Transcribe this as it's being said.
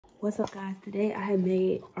What's up, guys? Today I have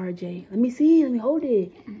made RJ. Let me see. Let me hold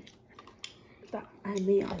it. Stop. I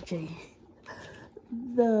made RJ.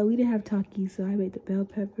 We didn't have Takis, so I made the bell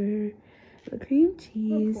pepper, the cream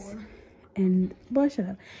cheese, and shut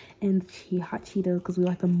up, and hot Cheetos because we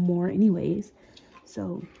like them more anyways.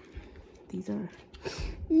 So these are.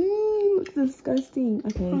 Looks disgusting.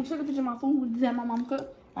 Okay. I'm taking a picture of my phone that my mom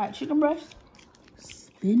cooked. Alright, chicken breast,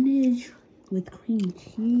 spinach with cream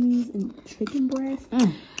cheese and chicken breast.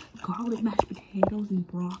 Garlic mashed potatoes and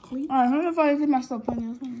broccoli. Alright, let me find get my stuff on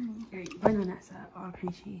this. Alright, right on that side. All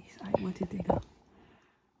cream cheese. Alright, 1, 2, 3, go.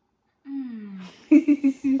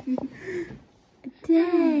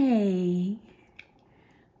 Dang.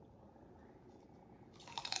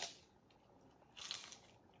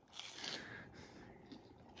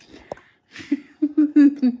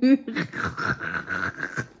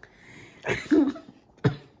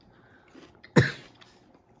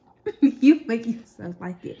 You make yourself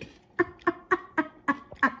like it.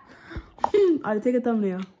 Alright, take a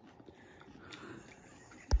thumbnail.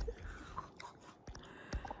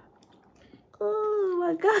 Oh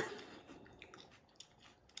my god.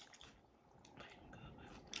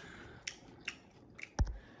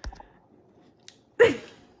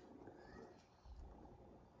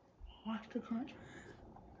 Watch the crunch.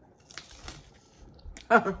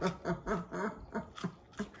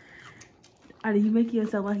 You make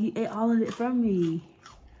yourself like he ate all of it from me.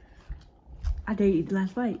 I dare you eat the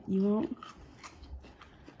last bite. You won't?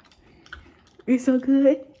 It's so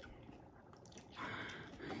good.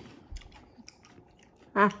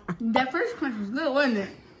 That first crunch was good, wasn't it?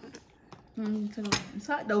 It's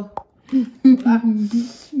hot though.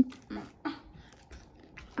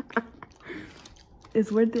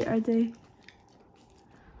 It's worth it, RJ.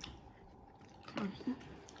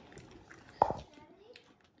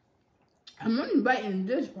 I'm only biting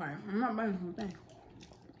this part. I'm not biting the whole thing.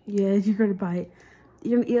 Yes, you're gonna bite.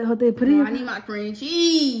 You're gonna eat the whole thing. Put it No, in. I need my cream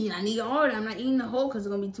cheese. I need all that. I'm not eating the whole because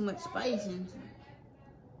it's gonna be too much spice in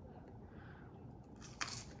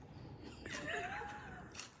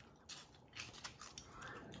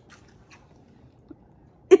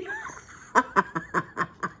it.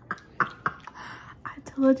 I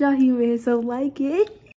told y'all he made so like it.